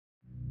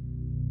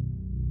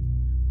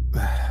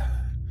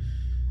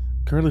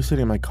currently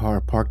sitting in my car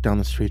parked down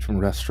the street from a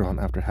restaurant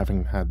after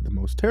having had the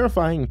most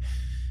terrifying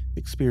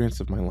experience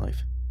of my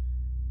life.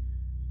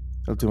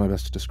 I'll do my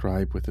best to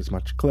describe with as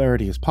much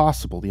clarity as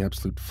possible the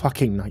absolute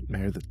fucking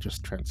nightmare that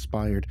just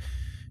transpired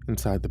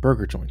inside the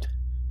burger joint.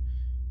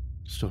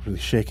 Still really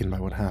shaken by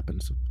what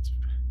happened, so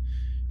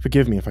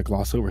forgive me if I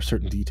gloss over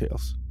certain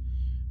details.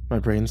 My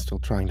brain's still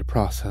trying to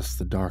process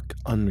the dark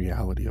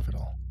unreality of it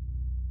all.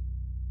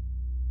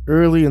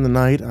 Early in the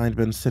night, I'd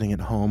been sitting at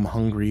home,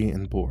 hungry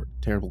and bored.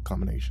 Terrible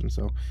combination,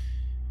 so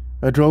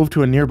I drove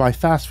to a nearby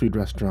fast food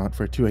restaurant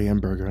for a 2 a.m.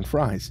 burger and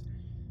fries.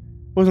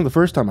 It wasn't the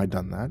first time I'd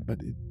done that,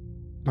 but it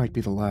might be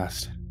the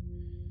last.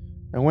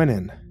 I went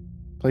in,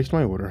 placed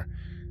my order,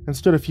 and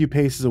stood a few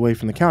paces away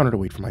from the counter to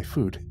wait for my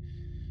food.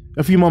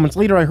 A few moments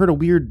later, I heard a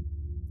weird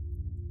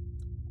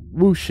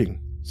whooshing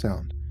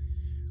sound,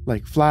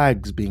 like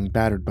flags being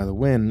battered by the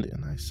wind,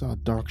 and I saw a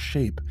dark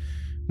shape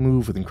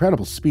move with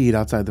incredible speed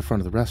outside the front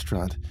of the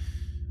restaurant.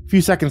 A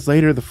few seconds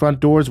later, the front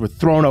doors were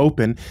thrown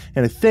open,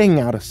 and a thing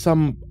out of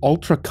some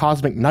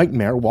ultra-cosmic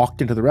nightmare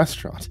walked into the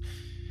restaurant.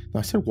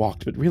 Now, I said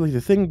walked, but really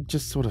the thing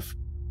just sort of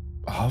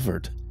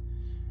hovered.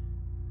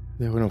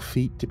 There were no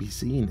feet to be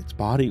seen. Its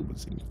body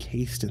was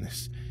encased in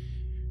this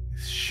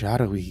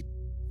shadowy,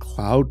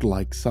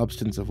 cloud-like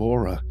substance of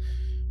aura,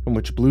 from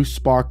which blue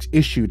sparks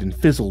issued and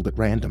fizzled at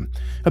random.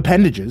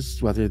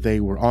 Appendages, whether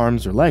they were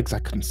arms or legs, I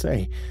couldn't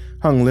say,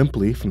 hung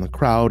limply from the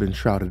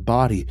crowd-enshrouded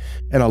body,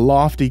 and a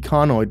lofty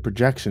conoid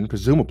projection,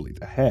 presumably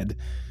the head,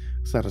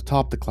 sat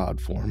atop the cloud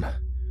form.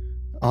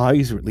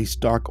 Eyes, or at least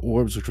dark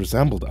orbs which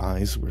resembled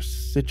eyes, were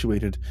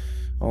situated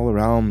all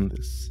around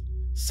this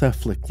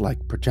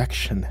cephalic-like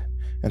projection,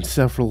 and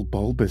several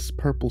bulbous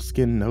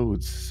purple-skinned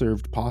nodes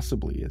served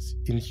possibly as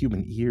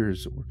inhuman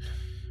ears or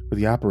with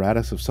the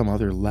apparatus of some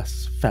other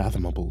less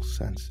fathomable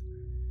sense.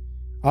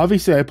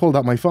 Obviously, I pulled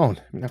out my phone.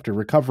 After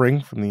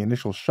recovering from the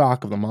initial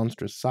shock of the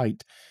monstrous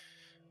sight,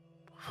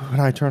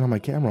 when I turned on my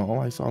camera, all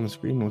I saw on the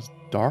screen was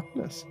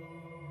darkness.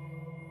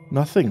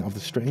 Nothing of the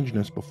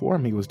strangeness before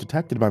me was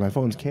detected by my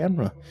phone's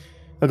camera.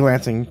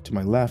 Glancing to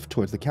my left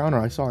towards the counter,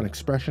 I saw an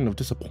expression of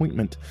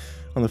disappointment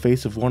on the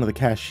face of one of the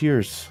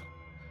cashiers,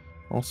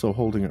 also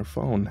holding her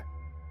phone.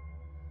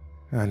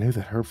 I knew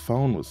that her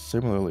phone was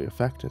similarly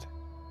affected.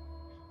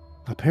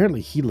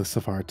 Apparently heedless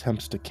of our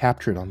attempts to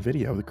capture it on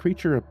video, the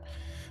creature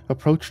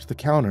approached the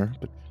counter,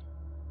 but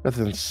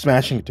rather than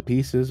smashing it to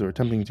pieces or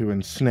attempting to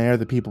ensnare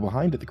the people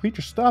behind it, the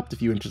creature stopped a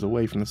few inches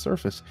away from the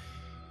surface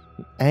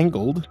and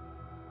angled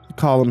the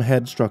column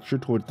head structure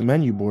towards the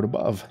menu board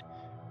above.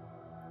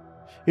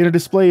 In a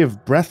display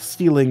of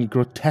breath-stealing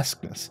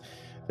grotesqueness,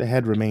 the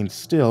head remained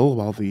still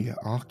while the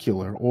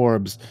ocular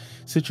orbs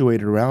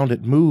situated around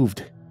it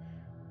moved.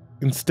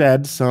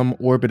 Instead, some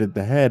orbited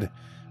the head,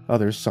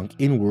 others sunk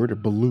inward or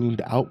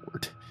ballooned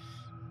outward.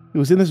 It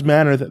was in this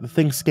manner that the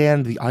thing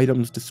scanned the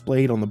items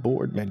displayed on the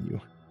board menu.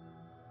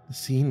 The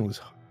scene was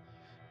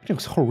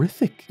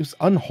horrific. It was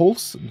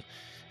unwholesome.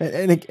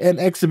 An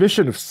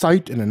exhibition of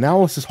sight and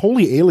analysis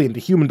wholly alien to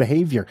human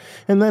behavior.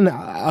 And then,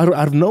 out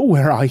of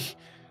nowhere, I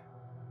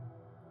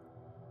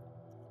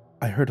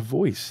heard a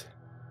voice.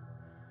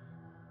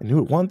 I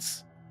knew at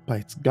once, by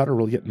its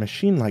guttural yet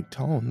machine-like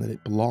tone, that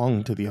it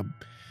belonged to the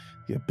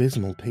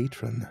abysmal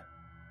patron.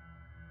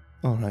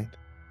 All right.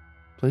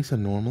 Place a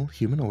normal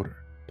human order.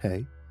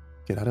 Pay.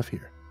 Get out of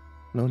here.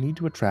 No need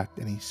to attract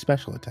any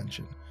special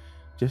attention.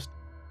 Just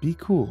be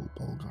cool,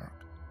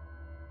 Bulgark.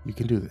 You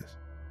can do this.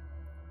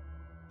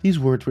 These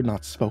words were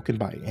not spoken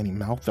by any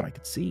mouth that I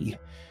could see.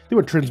 They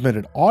were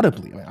transmitted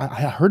audibly.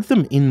 I heard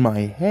them in my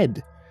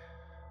head,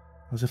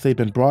 as if they'd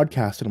been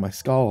broadcasted in my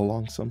skull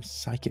along some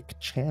psychic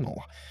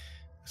channel.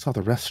 I saw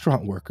the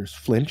restaurant workers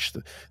flinch,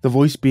 the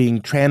voice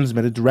being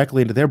transmitted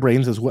directly into their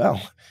brains as well.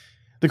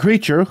 The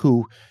creature,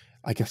 who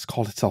I guess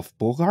called itself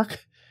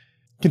Bulgark,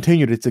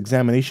 continued its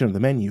examination of the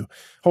menu,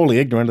 wholly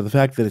ignorant of the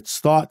fact that its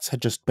thoughts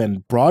had just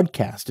been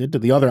broadcasted to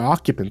the other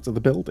occupants of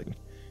the building.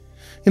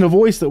 In a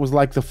voice that was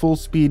like the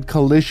full-speed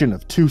collision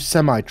of two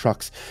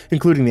semi-trucks,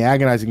 including the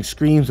agonizing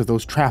screams of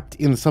those trapped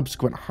in the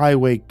subsequent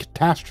highway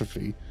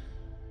catastrophe,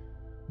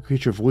 the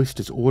creature voiced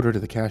its order to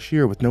the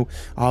cashier with no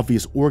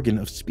obvious organ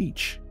of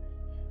speech.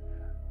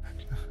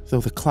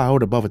 Though the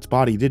cloud above its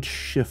body did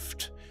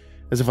shift,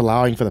 as if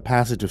allowing for the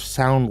passage of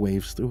sound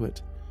waves through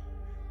it.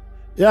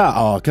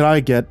 Yeah, can I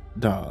get,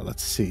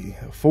 let's see,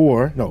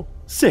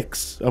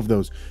 6 of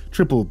those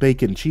triple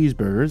bacon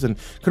cheeseburgers, and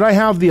could I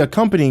have the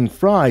accompanying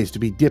fries to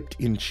be dipped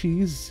in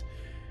cheese?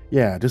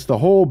 Yeah, just the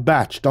whole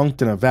batch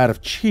dunked in a vat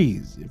of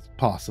cheese, if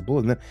possible,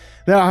 and then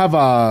I'll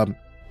have,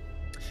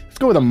 let's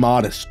go with a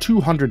modest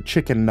 200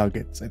 chicken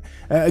nuggets, and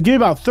give me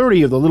about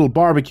 30 of the little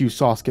barbecue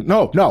sauce.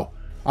 No,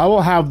 I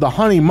will have the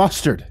honey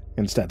mustard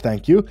instead,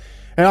 thank you.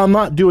 And I'm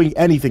not doing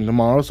anything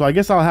tomorrow, so I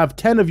guess I'll have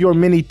 10 of your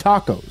mini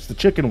tacos, the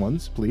chicken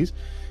ones, please.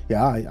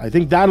 Yeah, I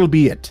think that'll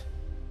be it.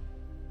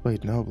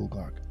 Wait, no,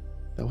 Bulgark.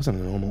 That wasn't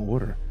a normal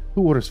order.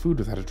 Who orders food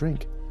without a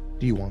drink?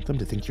 Do you want them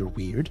to think you're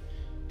weird?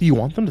 Do you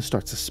want them to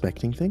start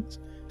suspecting things?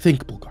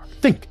 Think, Bulgark,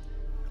 think.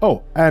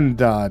 Oh, and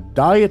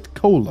Diet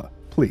Cola,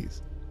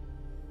 please.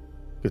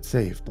 Good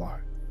save,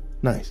 Blarg.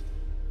 Nice.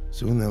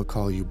 Soon they'll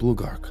call you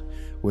Bulgark,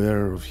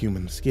 wearer of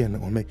human skin,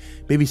 or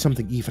maybe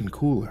something even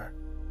cooler.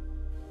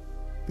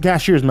 The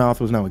cashier's mouth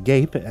was now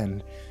agape,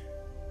 and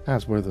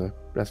as were the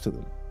rest of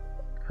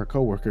her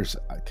co-workers.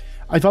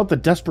 I felt the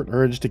desperate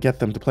urge to get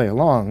them to play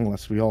along,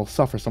 lest we all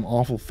suffer some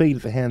awful fate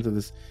at the hands of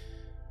this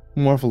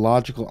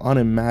morphological,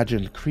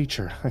 unimagined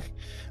creature.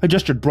 I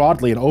gestured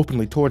broadly and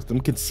openly towards them,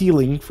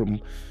 concealing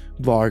from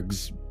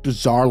Varg's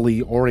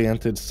bizarrely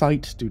oriented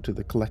sight due to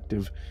the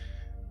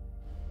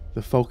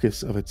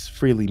focus of its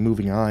freely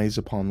moving eyes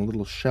upon the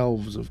little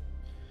shelves of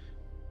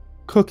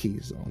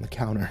cookies on the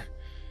counter.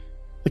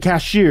 The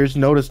cashiers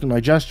noticed my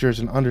gestures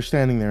and,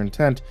 understanding their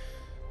intent,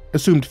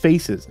 assumed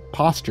faces and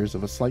postures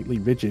of a slightly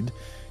rigid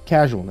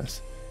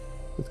casualness,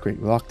 with great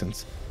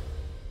reluctance.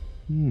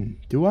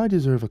 Do I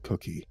deserve a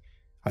cookie?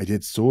 I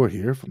did soar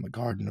here from the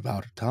Garden of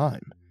Outer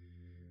Time.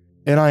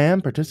 And I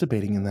am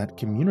participating in that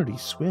community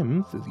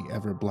swim through the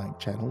ever-blank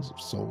channels of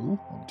Soul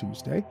on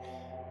Tuesday.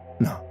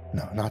 No,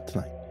 not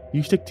tonight.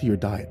 You stick to your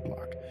diet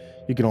block.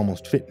 You can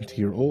almost fit into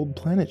your old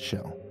planet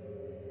shell.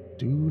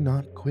 Do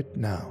not quit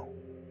now.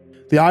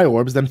 The eye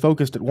orbs then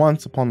focused at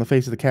once upon the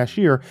face of the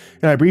cashier,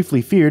 and I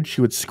briefly feared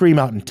she would scream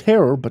out in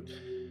terror, but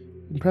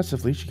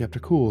impressively she kept her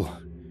cool,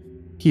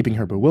 keeping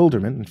her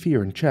bewilderment and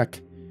fear in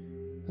check.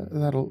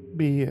 That'll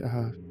be,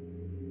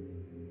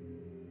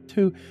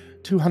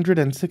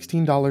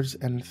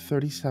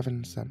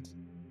 $216.37.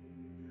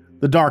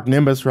 The dark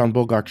nimbus around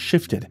Bulgark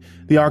shifted,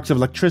 the arcs of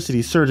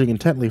electricity surging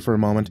intently for a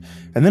moment,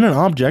 and then an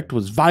object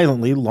was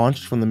violently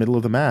launched from the middle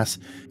of the mass.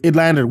 It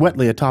landed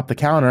wetly atop the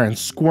counter and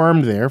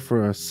squirmed there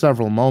for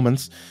several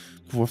moments,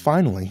 before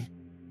finally,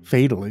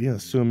 fatally,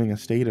 assuming a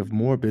state of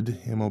morbid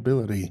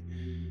immobility.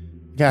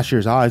 The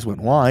cashier's eyes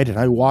went wide, and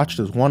I watched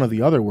as one of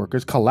the other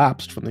workers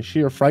collapsed from the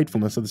sheer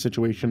frightfulness of the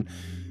situation.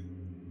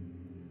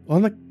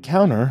 On the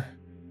counter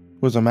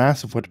was a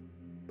mass of what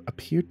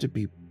appeared to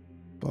be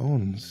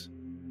bones,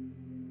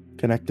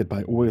 connected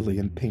by oily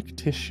and pink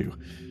tissue.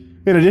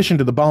 In addition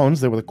to the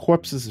bones, there were the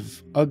corpses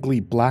of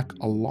ugly, black,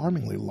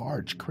 alarmingly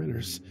large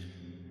critters.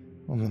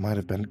 One that might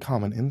have been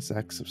common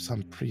insects of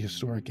some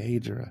prehistoric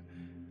age or a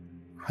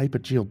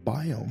hypogeal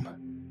biome,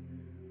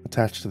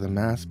 attached to the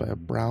mass by a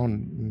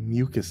brown,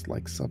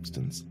 mucus-like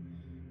substance.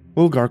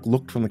 Bulgark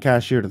looked from the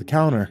cashier to the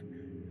counter.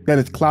 Then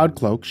its cloud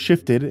cloak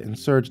shifted and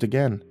surged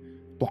again.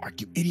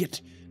 Blark, you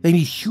idiot! They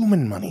need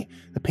human money,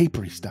 the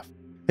papery stuff.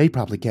 They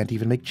probably can't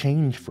even make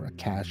change for a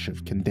cache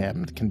of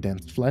condemned,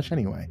 condensed flesh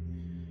anyway.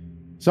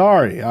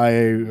 Sorry,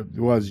 I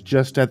was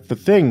just at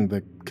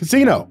the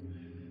casino.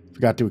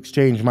 Forgot to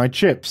exchange my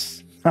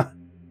chips.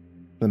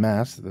 The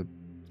mass, the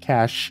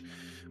cache,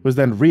 was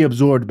then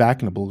reabsorbed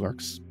back into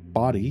Bulgark's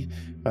body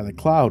by the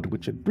cloud,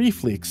 which had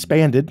briefly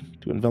expanded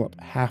to envelop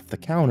half the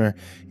counter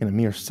in a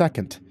mere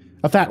second.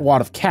 A fat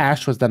wad of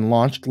cash was then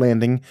launched,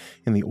 landing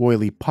in the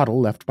oily puddle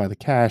left by the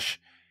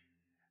cache.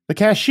 The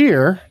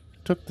cashier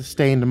took the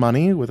stained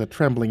money with a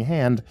trembling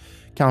hand,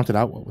 counted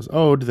out what was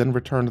owed, then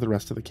returned the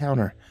rest of the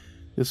counter.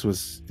 This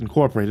was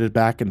incorporated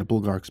back into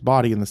Bulgark's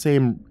body in the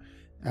same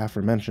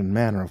aforementioned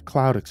manner of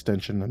cloud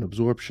extension and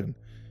absorption.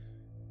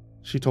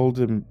 She told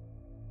him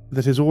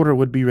that his order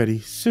would be ready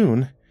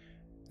soon,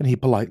 and he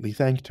politely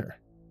thanked her.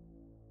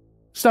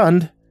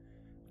 Stunned,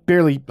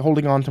 barely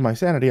holding on to my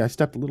sanity, I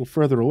stepped a little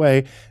further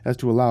away as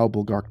to allow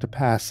Bulgark to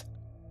pass.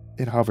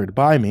 It hovered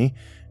by me,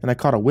 and I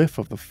caught a whiff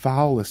of the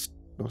foulest,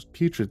 most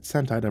putrid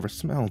scent I'd ever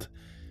smelled.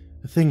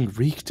 The thing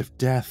reeked of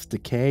death,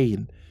 decay,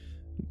 and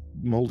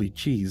moldy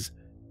cheese.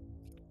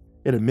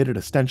 It emitted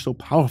a stench so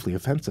powerfully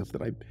offensive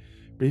that I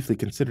briefly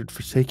considered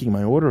forsaking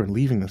my order and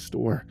leaving the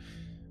store.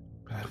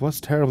 But I was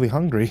terribly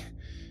hungry,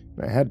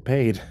 and I had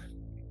paid.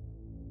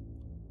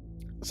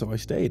 So I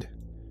stayed.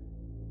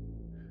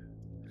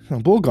 Now,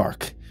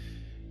 Bulgark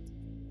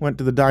went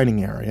to the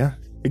dining area,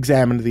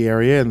 examined the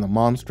area in the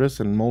monstrous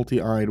and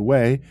multi-eyed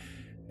way,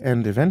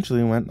 and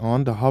eventually went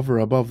on to hover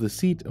above the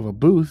seat of a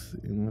booth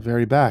in the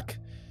very back.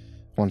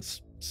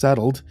 Once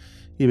settled,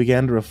 he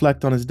began to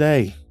reflect on his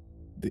day.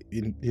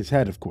 In his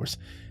head, of course.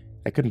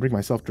 I couldn't bring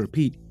myself to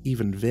repeat,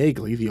 even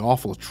vaguely, the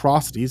awful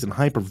atrocities and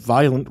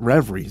hyper-violent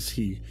reveries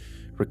he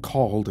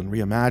recalled and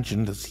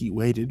reimagined as he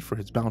waited for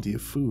his bounty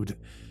of food.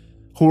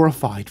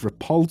 Horrified,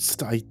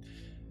 repulsed, I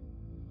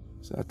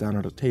sat down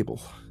at a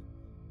table,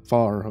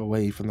 far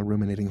away from the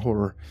ruminating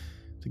horror,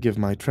 to give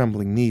my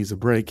trembling knees a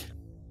break.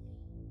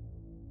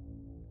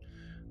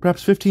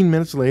 Perhaps 15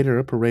 minutes later,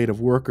 a parade of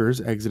workers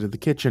exited the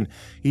kitchen,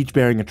 each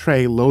bearing a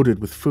tray loaded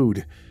with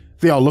food.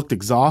 They all looked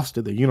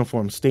exhausted, their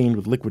uniforms stained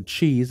with liquid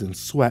cheese and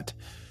sweat.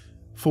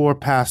 4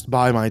 passed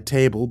by my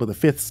table, but the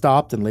 5th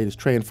stopped and laid his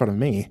tray in front of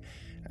me.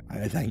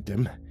 I thanked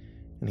him,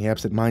 and he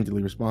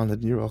absent-mindedly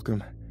responded, "You're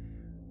welcome,"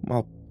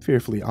 while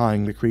fearfully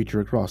eyeing the creature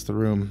across the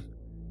room.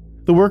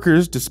 The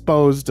workers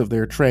disposed of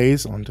their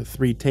trays onto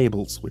 3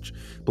 tables, which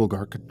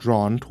Bulgark had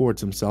drawn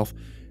towards himself,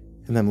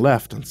 and then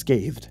left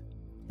unscathed.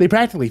 They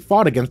practically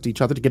fought against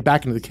each other to get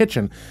back into the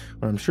kitchen,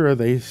 where I'm sure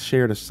they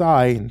shared a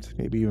sigh and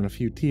maybe even a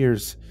few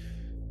tears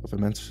of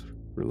immense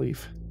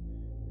relief.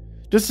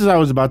 Just as I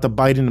was about to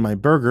bite into my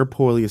burger,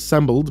 poorly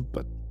assembled,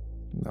 but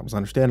that was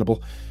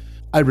understandable,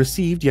 I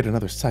received yet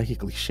another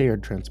psychically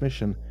shared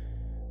transmission.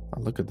 Oh,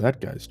 look at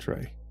that guy's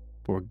tray.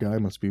 Poor guy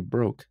must be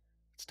broke.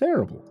 It's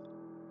terrible.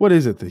 What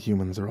is it that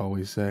humans are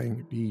always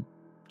saying? Be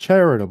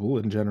charitable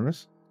and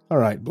generous. All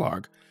right,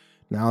 Blarg.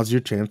 Now's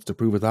your chance to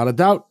prove without a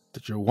doubt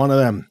that you're one of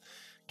them.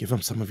 Give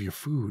him some of your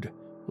food.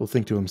 He'll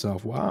think to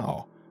himself,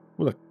 wow,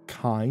 what a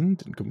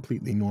kind and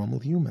completely normal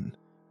human.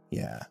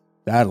 Yeah,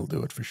 that'll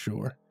do it for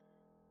sure.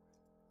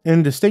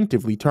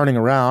 Instinctively turning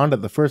around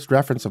at the first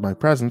reference of my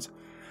presence,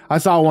 I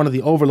saw one of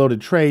the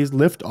overloaded trays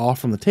lift off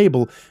from the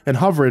table and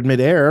hover in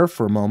midair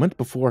for a moment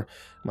before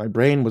my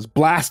brain was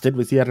blasted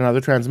with yet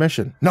another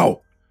transmission.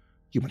 No!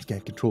 Humans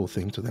can't control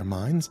things with their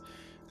minds.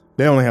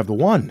 They only have the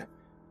one,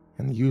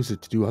 and use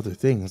it to do other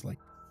things like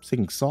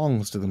sing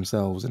songs to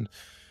themselves and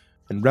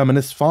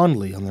reminisce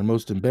fondly on their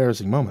most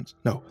embarrassing moments.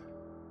 No,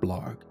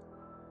 Blarg,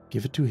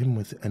 give it to him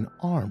with an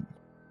arm,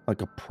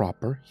 like a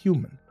proper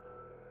human.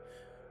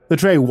 The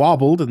tray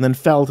wobbled and then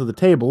fell to the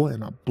table,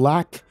 and a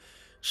black,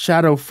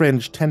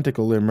 shadow-fringed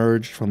tentacle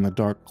emerged from the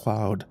dark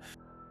cloud.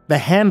 The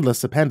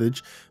handless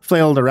appendage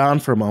flailed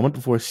around for a moment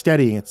before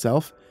steadying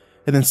itself,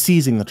 and then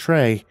seizing the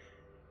tray,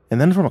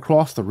 and then from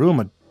across the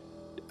room,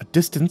 a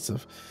distance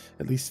of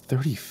at least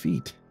 30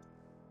 feet.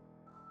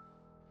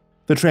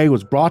 The tray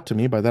was brought to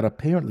me by that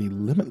apparently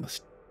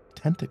limitless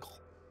tentacle.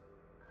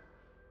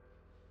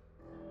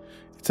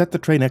 It set the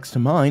tray next to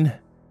mine.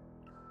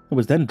 It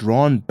was then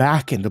drawn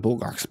back into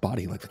Bulgark's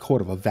body like the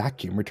cord of a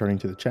vacuum returning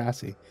to the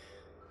chassis.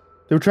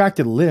 The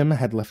retracted limb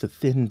had left a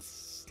thin,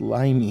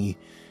 slimy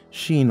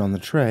sheen on the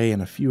tray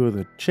and a few of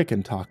the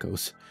chicken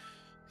tacos.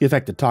 The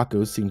affected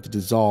tacos seemed to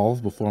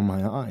dissolve before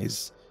my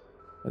eyes,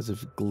 as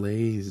if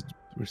glazed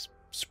or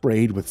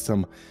sprayed with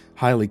some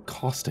highly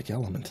caustic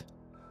element.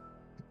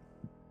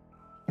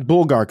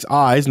 Bulgark's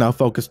eyes, now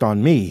focused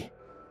on me,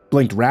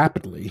 blinked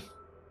rapidly,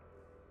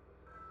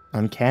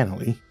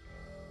 uncannily,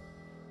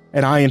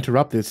 and I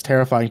interrupted its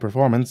terrifying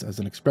performance as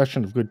an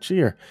expression of good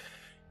cheer,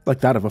 like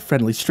that of a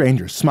friendly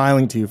stranger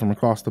smiling to you from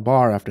across the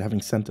bar after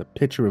having sent a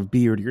pitcher of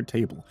beer to your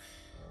table.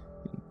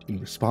 In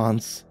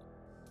response,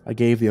 I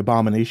gave the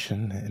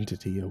abomination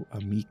entity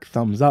a meek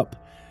thumbs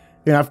up,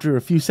 and after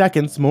a few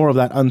seconds, more of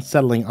that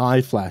unsettling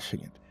eye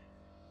flashing, it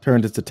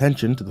turned its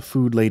attention to the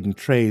food-laden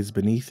trays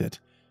beneath it.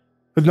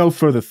 With no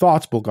further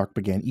thoughts, Bulgark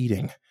began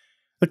eating.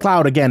 The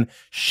cloud again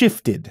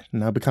shifted,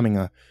 now becoming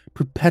a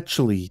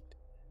perpetually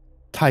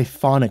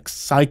typhonic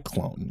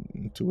cyclone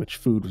into which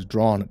food was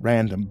drawn at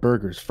random: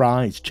 burgers,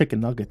 fries,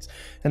 chicken nuggets,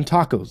 and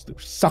tacos that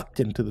were sucked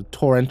into the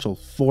torrential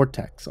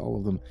vortex, all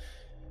of them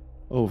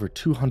over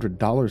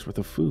 $200 worth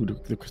of food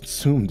that were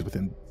consumed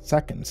within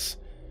seconds.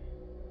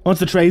 Once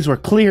the trays were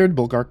cleared,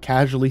 Bulgark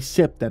casually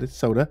sipped at its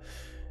soda,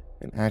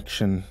 an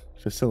action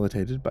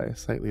facilitated by a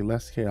slightly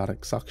less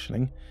chaotic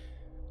suctioning.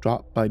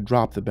 Drop by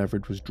drop, the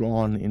beverage was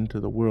drawn into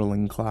the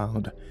whirling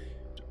cloud.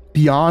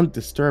 Beyond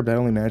disturbed, I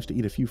only managed to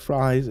eat a few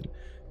fries and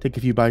take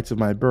a few bites of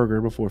my burger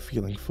before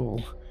feeling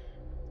full.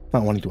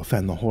 Not wanting to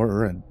offend the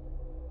horror and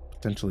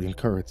potentially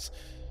incur its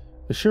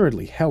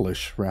assuredly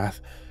hellish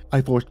wrath, I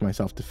forced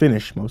myself to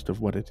finish most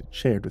of what it had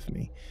shared with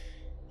me,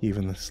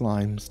 even the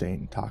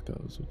slime-stained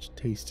tacos, which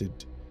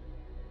tasted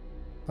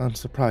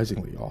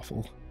unsurprisingly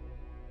awful,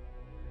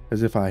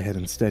 as if I had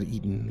instead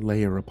eaten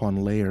layer upon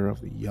layer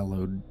of the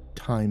yellowed,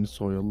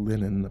 time-soiled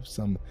linen of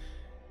some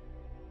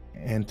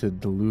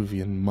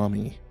antediluvian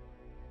mummy.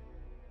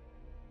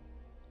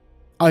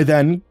 I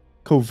then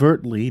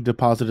covertly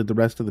deposited the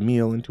rest of the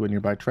meal into a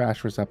nearby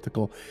trash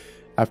receptacle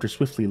after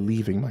swiftly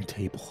leaving my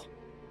table.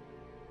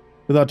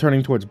 Without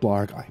turning towards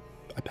Blarg,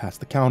 I passed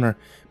the counter,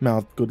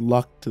 mouthed good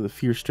luck to the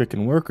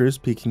fear-stricken workers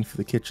peeking through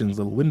the kitchen's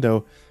little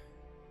window,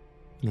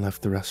 and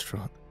left the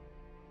restaurant.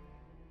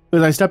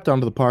 As I stepped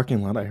onto the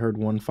parking lot, I heard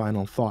one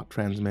final thought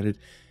transmitted,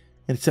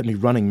 and it sent me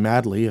running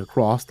madly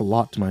across the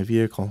lot to my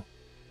vehicle.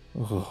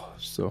 Oh,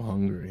 so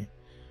hungry.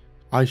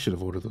 I should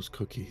have ordered those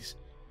cookies.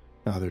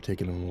 Now they're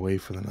taking them away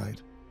for the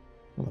night.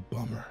 What a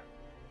bummer.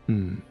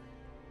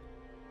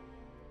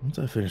 Once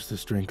I finish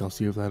this drink, I'll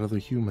see if that other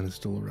human is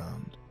still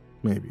around.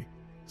 Maybe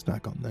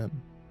snack on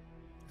them,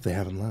 if they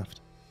haven't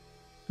left.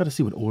 Gotta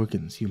see what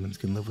organs humans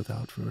can live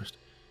without first.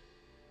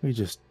 We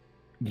just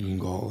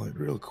gall it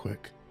real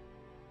quick.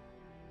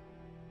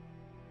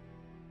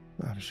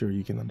 I'm sure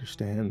you can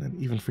understand and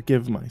even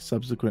forgive my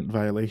subsequent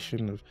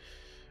violation of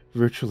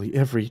virtually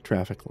every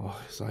traffic law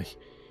as I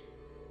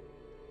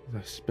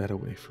sped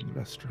away from the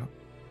restaurant.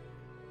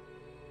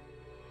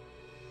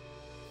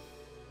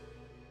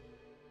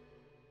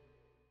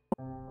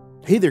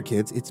 Hey there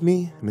kids, it's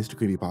me,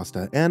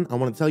 MrCreepyPasta, and I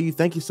want to tell you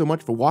thank you so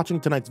much for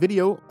watching tonight's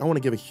video. I want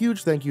to give a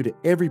huge thank you to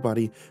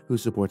everybody who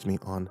supports me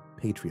on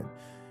Patreon.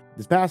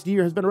 This past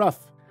year has been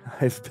rough.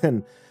 I've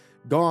been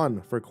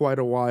gone for quite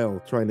a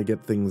while trying to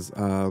get things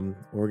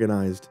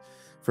organized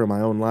for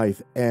my own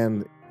life,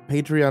 and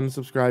Patreon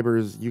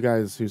subscribers, you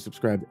guys who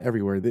subscribe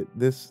everywhere,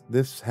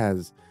 this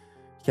has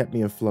kept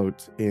me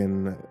afloat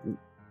in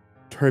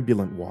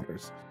turbulent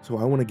waters. So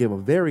I want to give a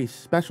very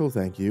special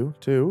thank you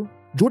to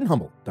Jordan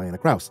Humble, Diana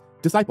Kraus,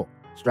 Disciple,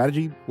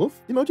 Strategy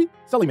Wolf Emoji,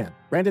 SullyMan,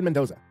 Brandon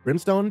Mendoza,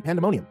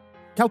 BrimstonePandemonium,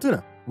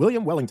 Caltuna,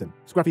 William Wellington,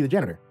 Scruffy the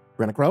Janitor,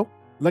 Brenna Crow,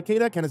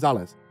 LaQueda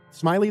Canizales,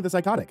 Smiley the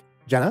Psychotic,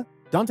 Djenna,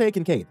 Dante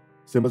Kinkade,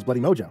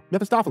 SimbasBloodyMojo,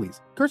 Mephistopheles,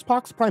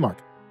 CursepoxPrimarch,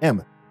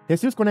 M,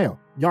 Jesus Cornejo,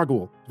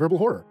 Yarghoul,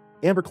 VerbalHorror,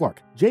 Amber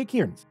Clark, J.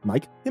 Kearns,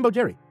 Mike,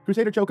 himbojerry,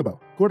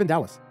 CrusaderChocobo, Corbin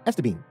Dallas,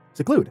 Estebean,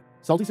 Seclude,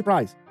 Salty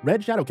Surprise,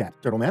 Red Shadowcat,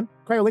 Turtleman,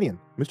 Cryolinian,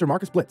 Mr.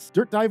 Marcus Blitz,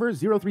 Dirt Diver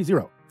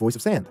 030, Voice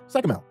of Sand,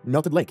 Psychomel,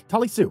 Melted Lake,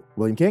 Tali Sue,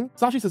 William King,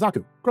 Sashi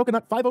Suzaku,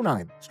 Croconut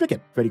 509,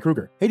 Stricken, Freddy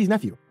Krueger, Hades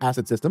Nephew,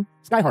 Acid System,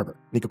 Sky Harbor,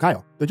 Nico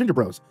Kyle, The Ginger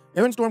Bros,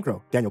 Aaron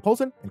Stormcrow, Daniel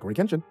Polson, and Corey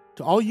Kenshin.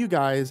 To all you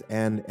guys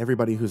and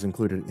everybody who's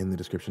included in the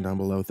description down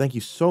below, thank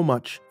you so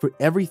much for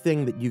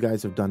everything that you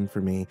guys have done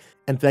for me,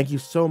 and thank you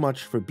so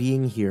much for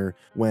being here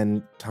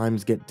when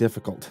times get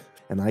difficult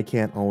and I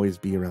can't always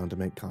be around to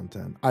make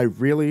content. I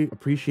really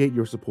appreciate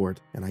your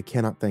support, and I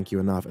cannot thank you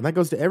enough. And that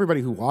goes to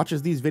everybody who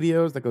watches these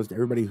videos, that goes to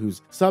everybody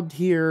who's subbed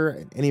here,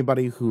 and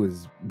anybody who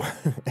has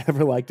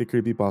ever liked a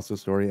creepypasta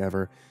story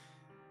ever.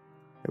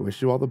 I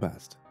wish you all the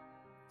best.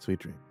 Sweet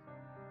dreams.